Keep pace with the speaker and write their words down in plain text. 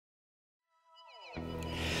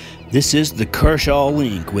This is the Kershaw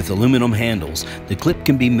Link with aluminum handles. The clip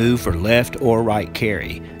can be moved for left or right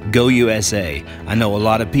carry. Go USA! I know a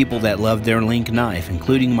lot of people that love their Link knife,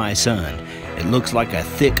 including my son. It looks like a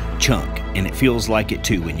thick chunk, and it feels like it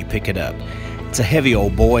too when you pick it up. It's a heavy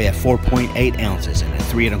old boy at 4.8 ounces and a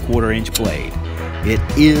 3¼ inch blade. It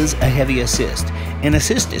is a heavy assist, and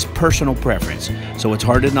assist is personal preference, so it's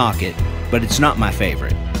hard to knock it, but it's not my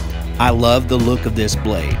favorite. I love the look of this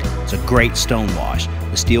blade. It's a great stone wash.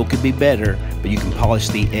 The steel could be better, but you can polish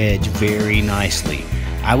the edge very nicely.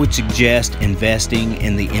 I would suggest investing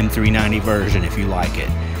in the M390 version if you like it.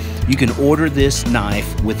 You can order this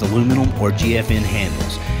knife with aluminum or GFN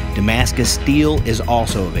handles. Damascus steel is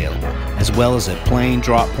also available, as well as a plain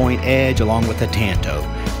drop point edge along with a tanto.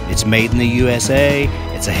 It's made in the USA.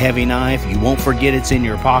 It's a heavy knife. You won't forget it's in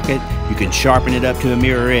your pocket. You can sharpen it up to a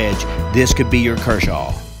mirror edge. This could be your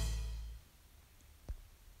Kershaw.